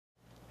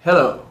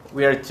Hello,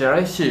 we are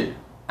NCHU,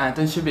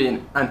 Anton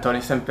Shubin and Tony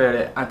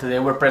Sempere, and today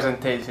we're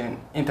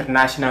presenting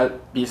International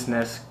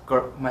Business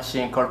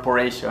Machine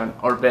Corporation,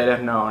 or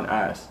better known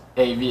as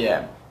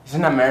IBM. It's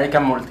an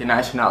American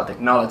multinational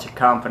technology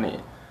company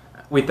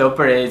with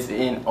operates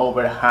in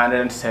over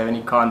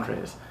 170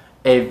 countries.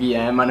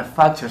 IBM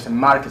manufactures and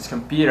markets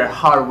computer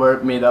hardware,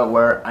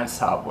 middleware, and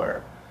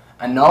software,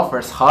 and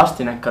offers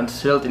hosting and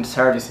consulting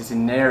services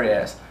in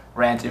areas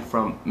ranging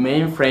from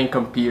mainframe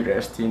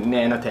computers to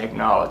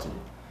nanotechnology.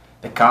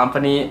 The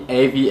company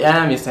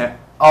IBM is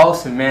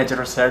also a major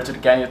research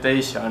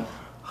organization,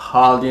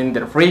 holding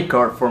the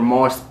record for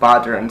most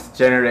patents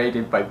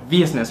generated by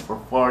business for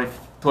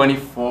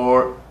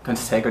 24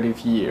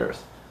 consecutive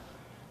years.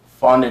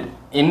 Founded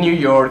in New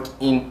York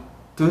in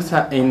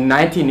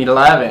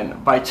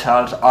 1911 by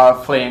Charles R.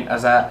 Flynn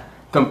as a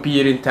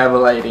computing,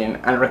 tabulating,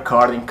 and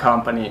recording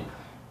company,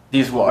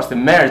 this was the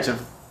merge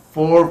of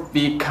four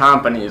big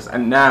companies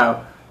and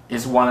now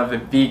is one of the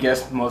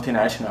biggest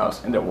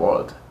multinationals in the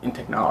world in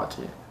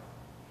technology.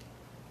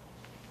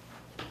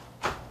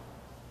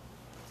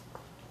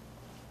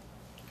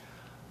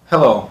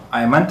 Hello,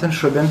 I'm Anton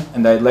Shubin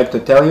and I'd like to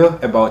tell you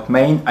about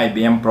main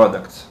IBM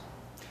products.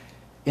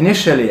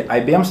 Initially,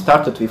 IBM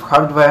started with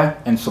hardware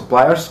and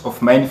suppliers of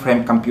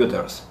mainframe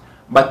computers,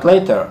 but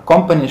later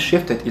company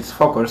shifted its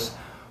focus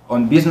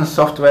on business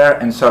software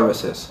and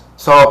services.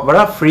 So there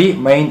are three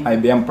main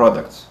IBM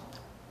products.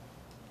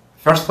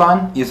 First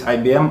one is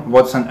IBM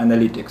Watson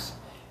Analytics.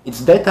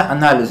 It's data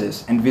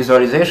analysis and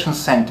visualization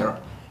center,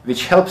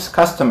 which helps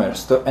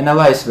customers to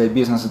analyze their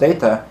business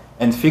data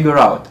and figure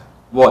out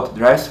what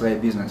drives their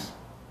business.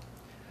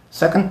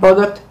 Second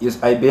product is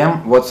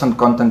IBM Watson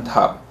Content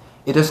Hub.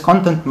 It is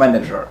content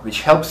manager,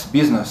 which helps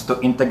business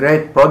to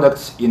integrate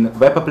products in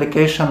web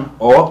application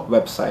or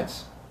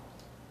websites.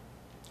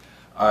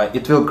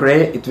 It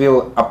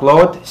will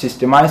upload,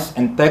 systemize,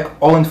 and tag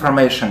all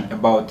information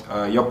about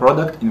your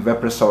product in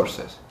web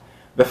resources.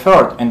 The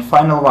third and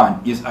final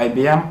one is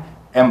IBM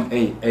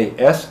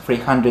MAAS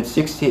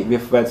 360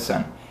 with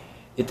Watson.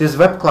 It is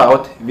web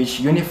cloud which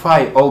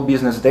unify all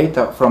business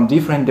data from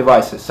different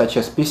devices such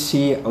as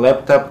PC,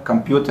 laptop,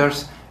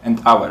 computers,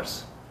 and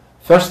others.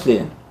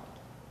 Firstly,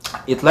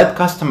 it lets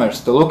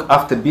customers to look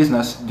after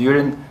business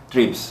during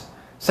trips.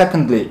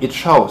 Secondly, it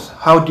shows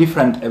how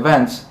different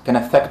events can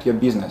affect your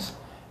business.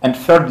 And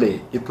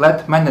thirdly, it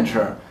lets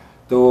manager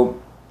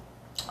to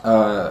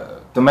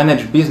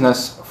manage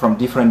business from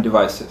different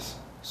devices.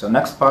 So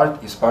next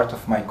part is part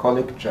of my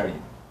colleague Jerry.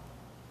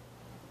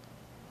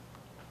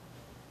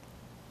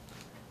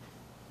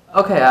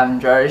 Okay, I'm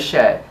Jerry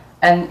Shea,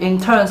 and in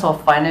terms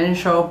of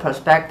financial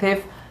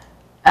perspective,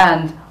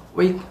 and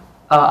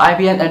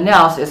IBM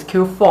announced its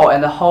Q4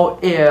 and the whole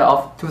year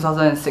of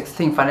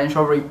 2016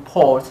 financial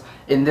reports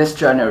in this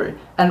January,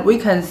 and we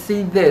can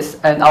see this,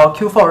 and our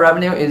Q4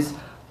 revenue is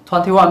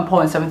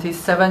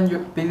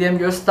 21.77 billion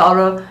US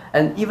dollar,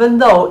 and even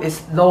though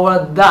it's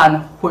lower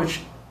than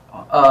which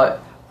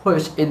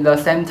in the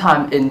same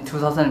time in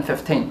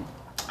 2015.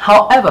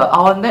 However,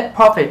 our net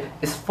profit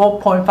is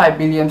 4.5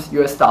 billion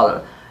US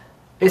dollar.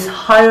 It's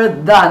higher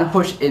than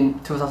which in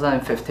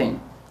 2015.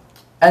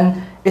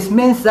 And it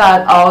means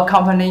that our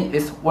company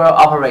is well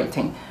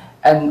operating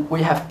and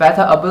we have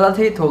better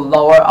ability to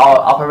lower our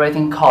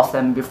operating costs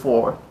than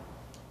before.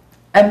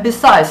 And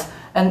besides,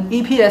 an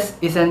EPS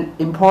is an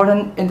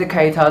important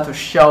indicator to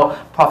show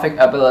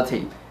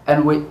profitability,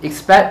 and we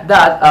expect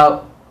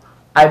that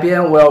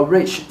IBM will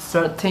reach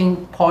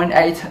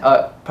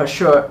 13.8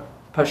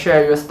 per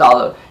share US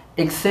dollar,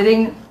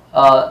 exceeding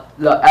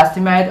the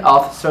estimate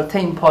of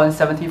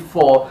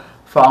 13.74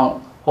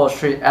 from Wall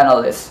Street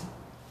analysts.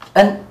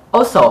 And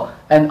also,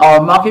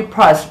 our market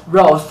price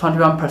rose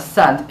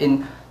 21%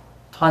 in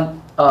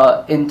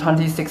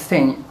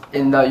 2016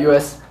 in the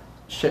US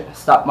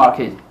stock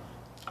market.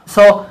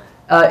 So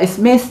it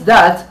means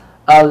that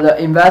the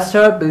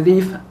investor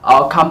believe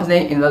our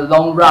company in the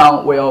long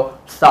run will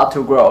start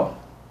to grow.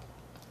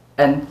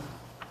 And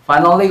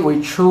finally,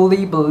 we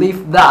truly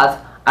believe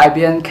that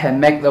IBM can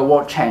make the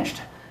world change.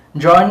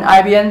 Join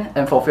IBM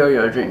and fulfill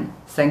your dream.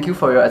 Thank you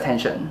for your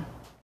attention.